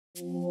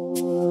Courses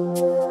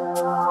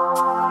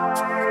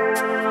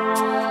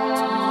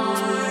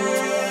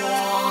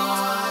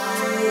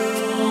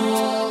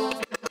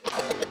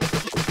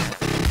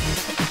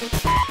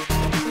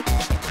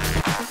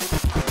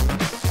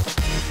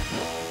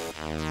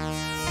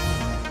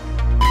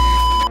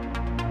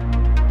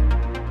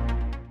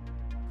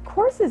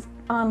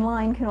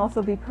online can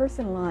also be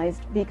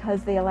personalized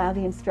because they allow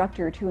the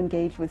instructor to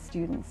engage with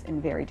students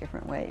in very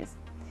different ways.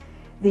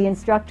 The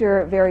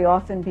instructor very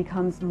often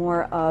becomes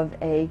more of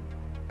a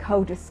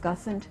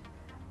co-discussant,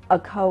 a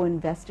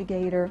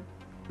co-investigator,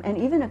 and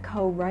even a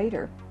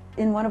co-writer.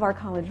 In one of our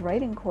college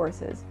writing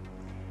courses,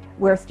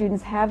 where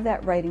students have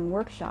that writing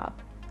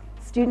workshop,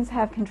 students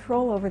have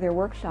control over their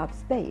workshop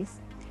space,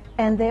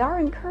 and they are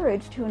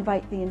encouraged to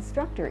invite the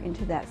instructor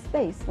into that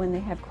space when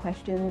they have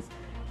questions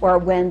or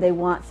when they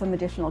want some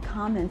additional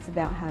comments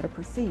about how to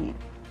proceed.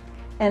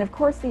 And of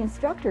course the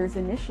instructors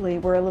initially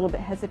were a little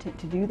bit hesitant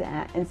to do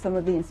that, and some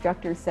of the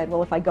instructors said,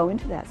 well, if I go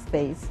into that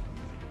space,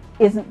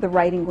 isn't the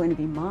writing going to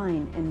be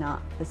mine and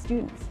not the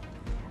students?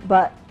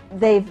 But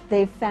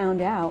they've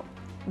found out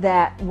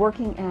that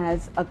working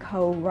as a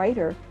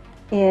co-writer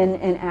in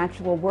an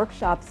actual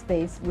workshop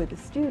space with a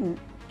student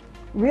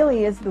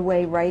really is the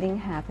way writing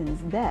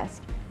happens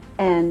best.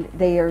 And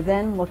they are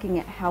then looking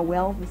at how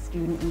well the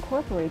student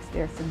incorporates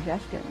their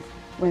suggestions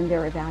when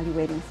they're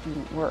evaluating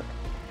student work.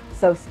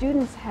 So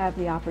students have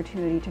the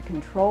opportunity to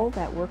control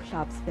that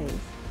workshop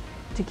space,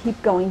 to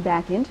keep going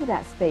back into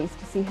that space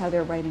to see how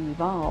their writing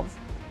evolves,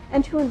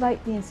 and to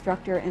invite the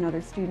instructor and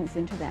other students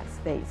into that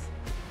space.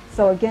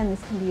 So again,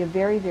 this can be a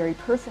very, very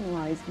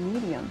personalized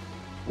medium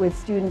with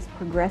students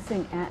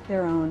progressing at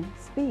their own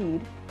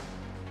speed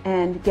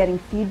and getting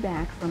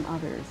feedback from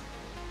others.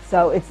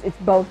 So it's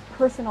both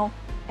personal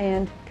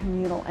and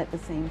communal at the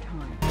same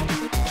time.